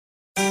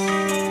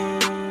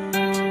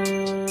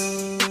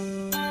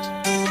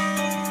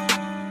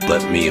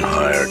let me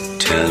hire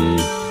 10,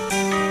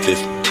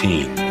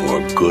 15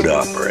 more good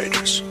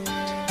operators.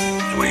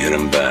 And we hit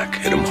them back,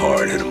 hit them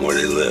hard, hit them where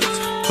they live.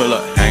 Pull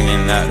up,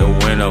 hanging out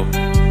the window,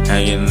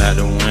 hanging out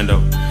the window,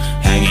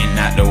 hanging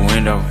out the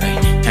window,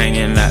 ay,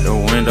 hanging out the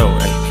window,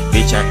 ay.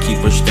 Bitch, I keep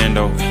a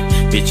stendo,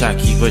 bitch, I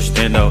keep a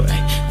stendo,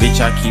 ay. Bitch,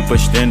 I keep a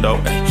stendo,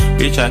 ay.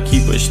 Bitch, I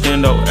keep a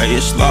stendo, ay.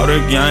 It's slaughter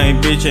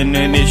gang, bitch, and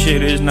then this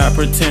shit is not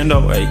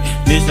pretendo, ay.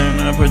 This ain't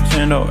not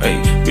pretendo,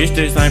 ay. Bitch,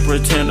 this ain't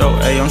pretendo,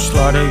 ay. I'm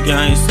slaughter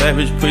gang,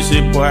 savage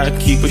pussy, boy, I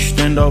keep a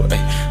stendo,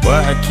 ay. Boy,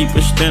 I keep a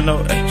stendo,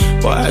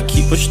 ay. Boy, I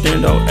keep a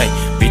stendo, ay.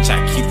 Bitch, I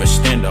keep a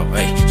stendo,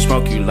 ay.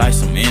 Smoke you like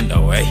some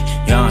endo, ay.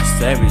 Young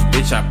savage,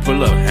 bitch, I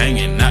pull up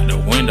hanging out the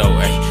window,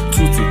 ay.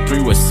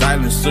 223 with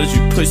silencers,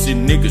 you pussy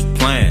niggas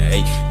playing,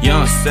 ay.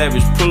 Young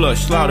savage, pull up,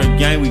 slaughter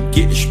gang, we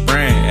get the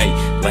spraying,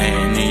 ay.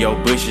 Laying in your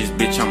bushes,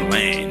 bitch, I'm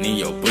laying in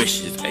your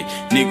bushes, ay.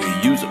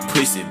 Nigga, use a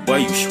pussy, boy,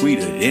 you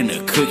sweeter than a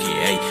cookie,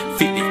 ay.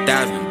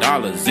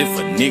 $50,000 if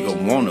a nigga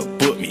wanna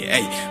book me,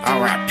 ay.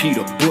 R.I.P.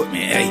 to book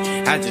me,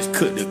 ay. I just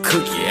cooked the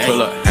cookie, ay.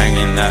 Pull up,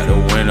 hanging out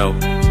the window,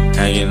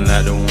 hanging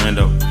out the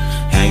window,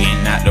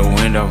 hanging out the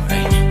window,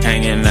 ay.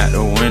 Hanging out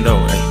the window,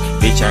 ay.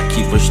 Bitch, I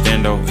keep a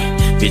stendo, ay.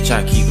 Bitch,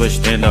 I keep a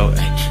stendo,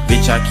 ay.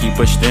 Bitch, I keep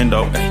a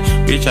stendo,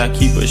 ay. Bitch, I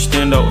keep a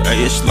stendo, ay.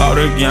 It's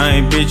slaughter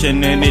gang, bitch,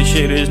 and then this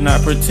shit is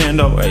not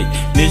pretendo, ay.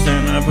 This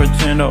ain't not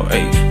pretendo,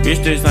 ay.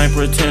 Bitch, this ain't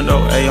pretendo,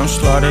 ay. I'm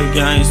slaughter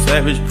gang,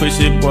 savage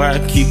pussy, boy, I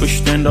keep a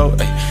stendo,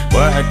 ay. Boy,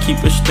 I keep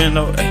a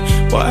stendo,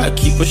 ay. Boy, I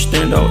keep a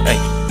stendo, ay.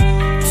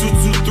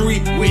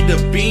 223 with the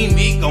beam,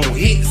 it gon'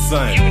 hit,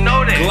 son. You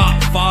know that. Glock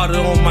father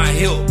on my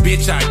hip,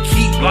 bitch, I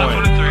keep Glock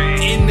going.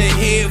 23. In the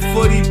head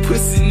for these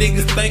pussy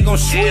niggas think I'm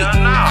sweet. Yeah,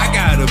 nah. I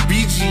got a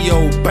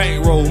BGO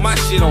bankroll, my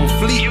shit on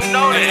fleek. You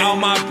know that. And all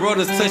my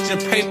brothers touching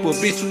paper,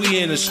 bitch, we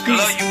in the streets.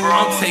 Love you, bro.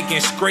 I'm taking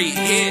straight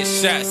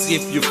headshots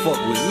if you fuck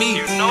with me.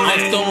 You know that.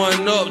 I'm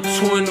throwing up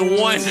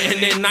 21 and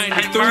then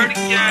 93. murder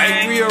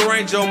gang. Hey,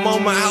 rearrange your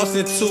mama house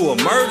into a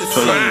murder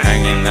Pull up, scene.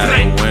 hanging out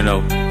the window,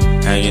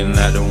 hanging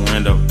out the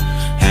window,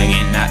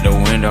 hanging out the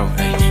window,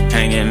 ay.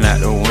 Hanging out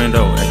the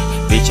window,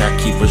 ay. Bitch, I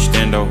keep a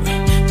stendo,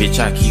 ay. Bitch,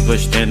 I keep a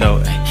stendo,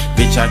 ay.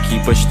 Bitch, I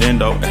keep a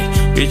stendo,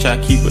 ay. Bitch, I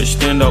keep a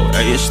stendo,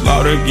 ay. It's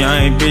slaughter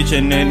gang, bitch,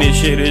 and then this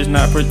shit is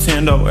not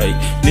pretendo, ay.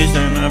 This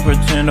ain't not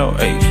pretendo,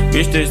 ay.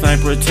 Bitch, this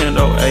ain't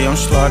pretendo, ay. I'm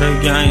slaughter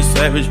gang,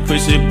 savage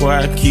pussy, boy,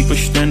 I keep a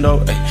stendo,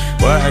 ay.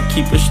 Boy, I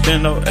keep a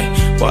stendo,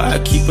 ay. Boy, I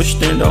keep a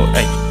stendo,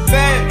 ay.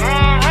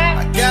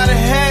 I gotta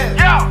have.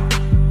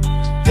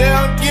 Yeah, They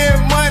don't get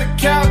money,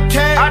 count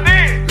cash. I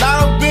did.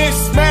 Lot of bitch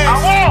smash. I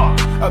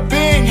won. A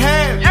big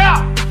half.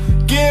 Yeah,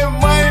 Get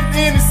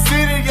money in the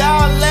city,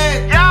 y'all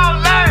laugh.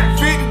 y'all laugh.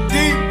 50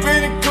 deep in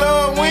the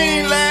club, we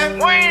ain't laugh.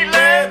 We ain't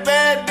laugh.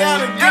 Bad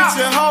down and Yeah. get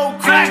your whole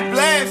crew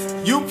blast.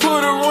 You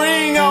put a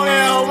ring on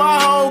that hoe, my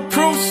whole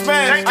crew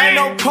smash. They Ain't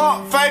no did.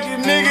 pump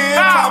faking nigga, if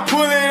No. I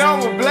pull it,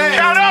 I'ma blast.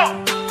 Shout out.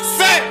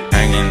 Set.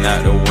 Hanging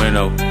out the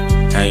window,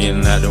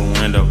 hanging out the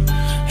window,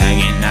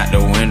 hanging out the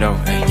window,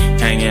 ay.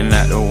 Hanging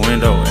out the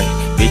window, ay.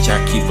 Bitch, I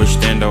keep a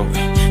stendo,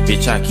 ay.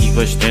 Bitch, I keep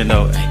a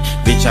stendo, ay.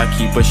 Bitch, I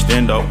keep a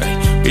stendo, ay.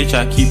 Bitch,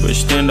 I keep a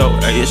stendo,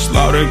 ay. It's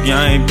slaughter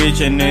gang,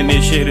 bitch, and then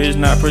this shit is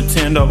not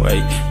pretendo, ay.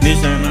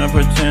 This ain't not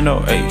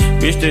pretendo, ay.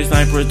 Bitch, this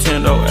ain't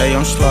pretendo, ay.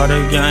 I'm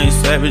slaughter gang,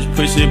 savage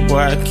pussy, boy,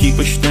 I keep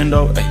a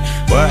stendo, ay.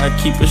 Boy, I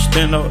keep a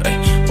stendo,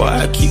 ay. Boy,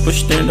 I keep a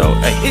stendo,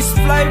 ay. It's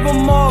flavor,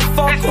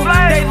 motherfucker. It's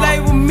flavor. They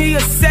label me a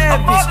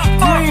savage.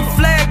 motherfucker. Green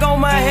flag on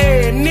my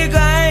head, nigga,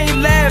 I ain't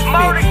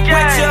Murder laughing. gang.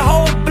 Wet your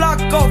whole block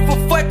off for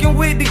fucking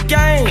with the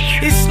game.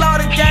 It's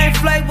slaughter gang,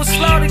 flavor,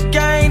 slaughter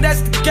gang,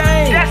 that's the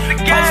game. That's the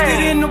game. Posted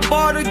in the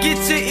border, get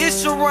your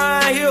ish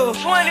around here.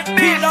 20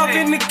 Peel off bitches.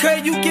 in the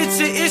cut, you get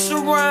your ish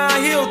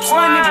around here. 20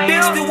 Around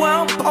bitches here. where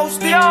I'm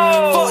posted. Yo.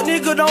 Fuck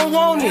nigga don't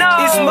want it. No.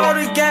 It's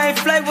murder gang,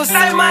 flavor,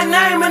 say my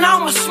name and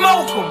I'ma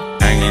smoke 'em.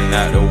 Hanging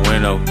out the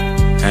window,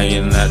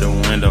 hanging out the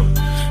window,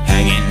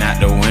 hanging out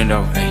the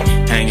window, ay.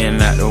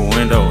 Hanging out the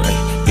window, ay.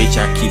 Bitch,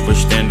 I keep a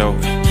stendo,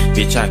 ay.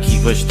 Bitch, I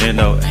keep a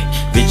stendo, ay.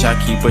 Bitch, I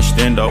keep a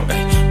stendo,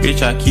 ay.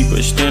 Bitch, I keep a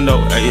stendo,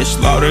 ay. It's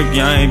slaughter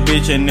gang,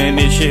 bitch, and then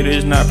this shit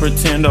is not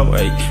pretendo,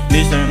 ay.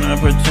 This ain't not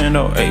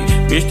pretendo, ay.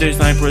 Bitch, this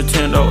ain't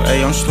pretendo,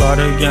 ay. I'm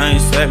slaughter gang,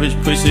 savage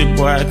pussy,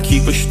 boy, I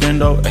keep a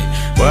stendo, ay.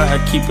 Boy, I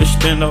keep a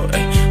stendo,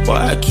 ay. Boy,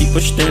 I keep a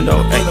stendo,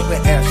 ay. Pull up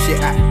and F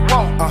shit out.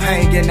 I'm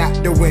hanging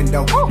out the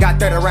window. Got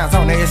 30 rounds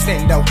on the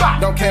Extendo.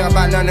 Don't care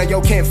about none of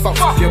your kinfolk.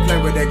 You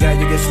play with that guy,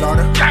 you get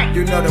slaughtered.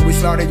 You know that we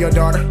slaughter your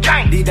daughter.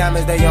 These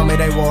diamonds, they on me,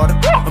 they water.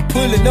 I'm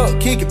pulling up,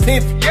 kicking,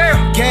 pimping.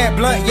 Yeah. Gas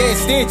blunt, yeah,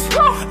 stench.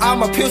 All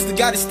my pistol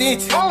got a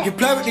stench. You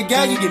play with the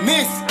guy, you get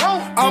missed.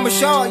 I'm a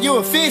shark, you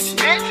a fish.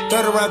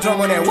 30 round drum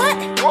on that what?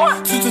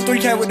 223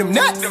 came with them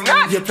nuts.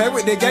 You play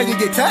with the guy, you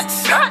get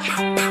touched.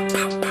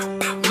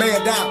 Lay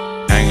it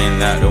down.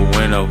 Hanging out the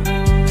window,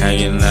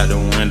 hanging out the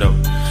window,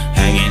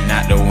 hanging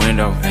out the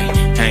window,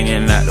 ay.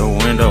 Hanging out the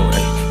window,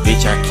 ay.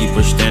 Bitch, I keep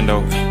a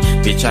stendo, ay.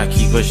 Bitch, I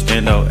keep a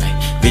stendo,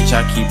 ayy. Bitch,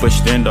 I keep a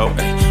stendo,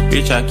 ayy.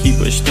 Bitch, I keep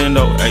a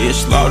stendo, ayy. It's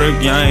slaughter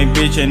gang,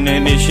 bitch, and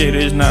then this shit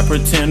is not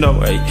pretendo,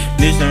 ayy.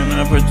 This ain't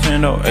not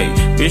pretendo, ayy.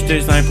 Bitch,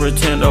 this ain't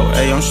pretendo,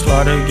 ayy. I'm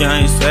slaughter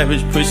gang,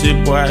 savage pussy,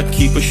 boy, I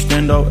keep a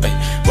stendo,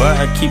 ayy. Boy,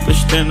 I keep a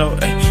stendo,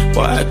 ayy.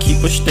 Boy, I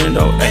keep a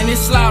stendo, ayy. And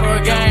this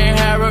slaughter gang,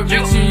 have a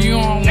bitch, and you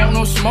don't want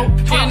no smoke.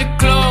 In the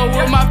club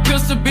with my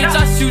pistol, bitch,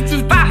 I shoot you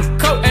through the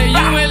coat. And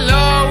you in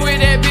love with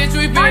that bitch,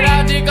 we bit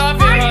our dick off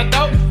in her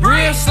throat.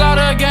 Real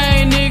slaughter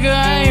gang, nigga,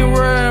 I ain't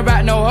worried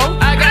about no hoe.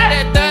 I got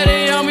that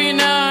 30 on me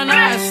now, and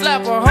I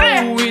slap a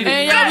hoe with it.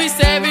 And y'all be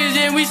savage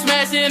and we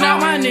smashing out,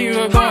 my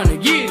nigga gonna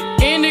get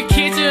it. In the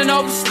kitchen,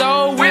 over the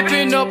stove,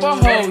 whipping up a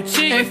whole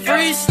chick. And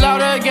free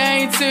slaughter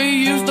gang till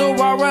you used to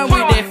walk around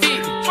with that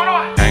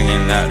 50.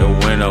 Hanging out the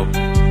window,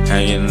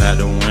 hanging out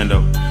the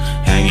window,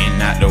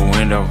 hanging out the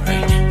window,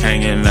 ay,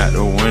 hanging out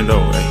the window,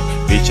 ay.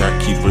 Bitch, I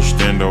keep a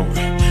stendo,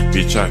 ay.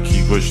 Bitch, I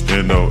keep a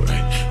stendo,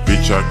 ay.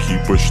 Bitch, I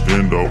keep a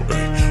stendo,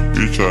 ay.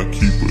 Bitch, I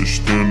keep a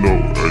stendo,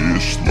 ay.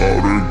 It's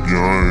slaughter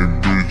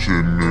gang, bitch,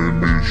 and then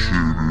this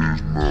shit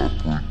is not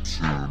pretend.